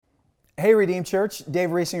Hey, Redeemed Church, Dave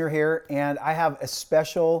Riesinger here, and I have a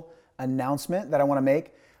special announcement that I want to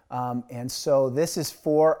make. And so this is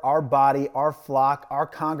for our body, our flock, our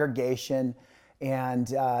congregation, and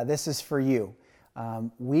this is for you.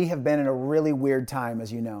 We have been in a really weird time,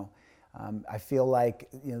 as you know. I feel like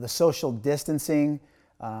the social distancing,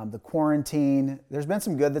 the quarantine, there's been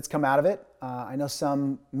some good that's come out of it. I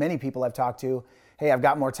know many people I've talked to, hey, I've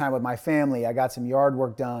got more time with my family, I got some yard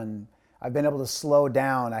work done, I've been able to slow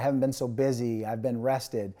down. I haven't been so busy. I've been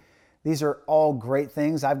rested. These are all great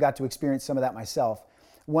things. I've got to experience some of that myself.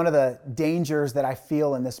 One of the dangers that I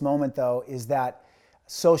feel in this moment, though, is that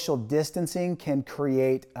social distancing can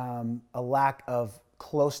create a lack of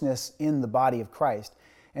closeness in the body of Christ.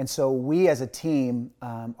 And so we as a team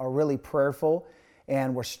are really prayerful,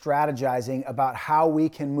 and we're strategizing about how we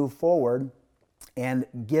can move forward and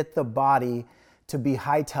get the body to be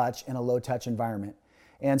high touch in a low touch environment.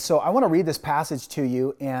 And so I want to read this passage to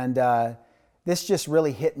you, and this just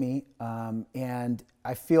really hit me, and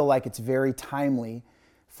I feel like it's very timely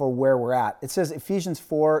for where we're at. It says, Ephesians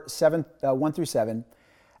 4, 1 through 7,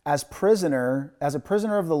 as a prisoner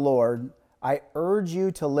of the Lord, I urge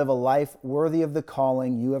you to live a life worthy of the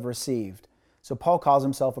calling you have received. So Paul calls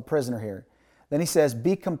himself a prisoner here. Then he says,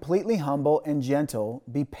 be completely humble and gentle,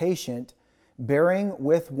 be patient, bearing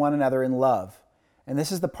with one another in love. And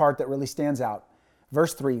this is the part that really stands out.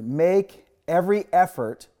 Verse 3, make every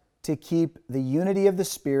effort to keep the unity of the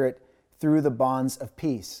Spirit through the bonds of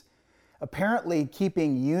peace. Apparently,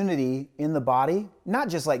 keeping unity in the body, not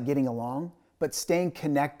just like getting along, but staying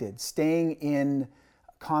connected, staying in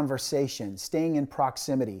conversation, staying in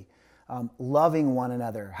proximity, loving one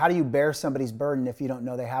another. How do you bear somebody's burden if you don't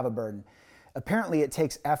know they have a burden? Apparently, it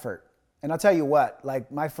takes effort. And I'll tell you what, like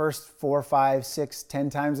my first 4, 5, 6, 10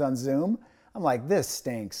 times on Zoom, I'm like, this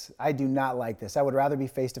stinks. I do not like this. I would rather be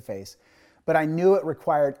face-to-face. But I knew it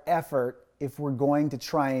required effort if we're going to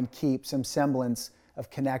try and keep some semblance of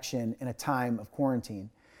connection in a time of quarantine.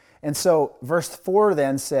 And so verse 4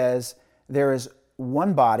 then says, there is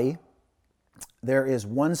one body, there is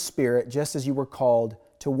one Spirit, just as you were called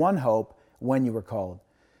to one hope when you were called.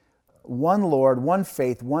 One Lord, one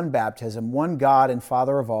faith, one baptism, one God and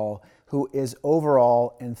Father of all, who is over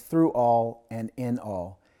all and through all and in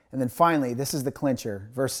all. And then finally, this is the clincher,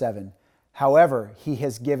 verse 7. However, he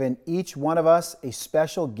has given each one of us a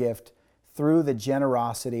special gift through the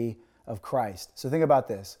generosity of Christ. So think about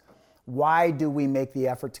this. Why do we make the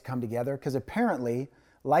effort to come together? Because apparently,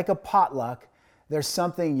 like a potluck, there's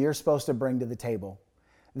something you're supposed to bring to the table.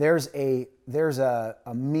 There's a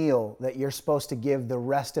meal that you're supposed to give the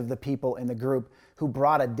rest of the people in the group who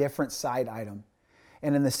brought a different side item.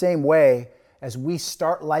 And in the same way, as we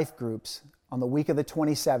start life groups on the week of the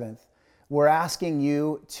 27th, we're asking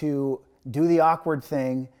you to do the awkward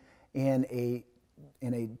thing in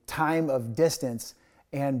a time of distance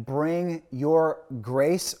and bring your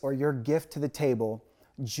grace or your gift to the table.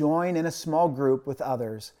 Join in a small group with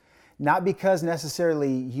others, not because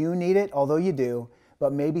necessarily you need it, although you do,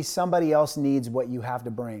 but maybe somebody else needs what you have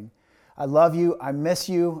to bring. I love you. I miss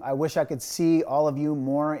you. I wish I could see all of you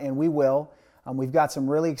more, and we will. We've got some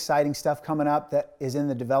really exciting stuff coming up that is in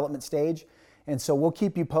the development stage. And so we'll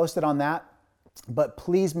keep you posted on that. But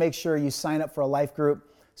please make sure you sign up for a life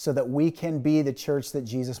group so that we can be the church that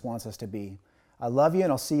Jesus wants us to be. I love you,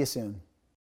 and I'll see you soon.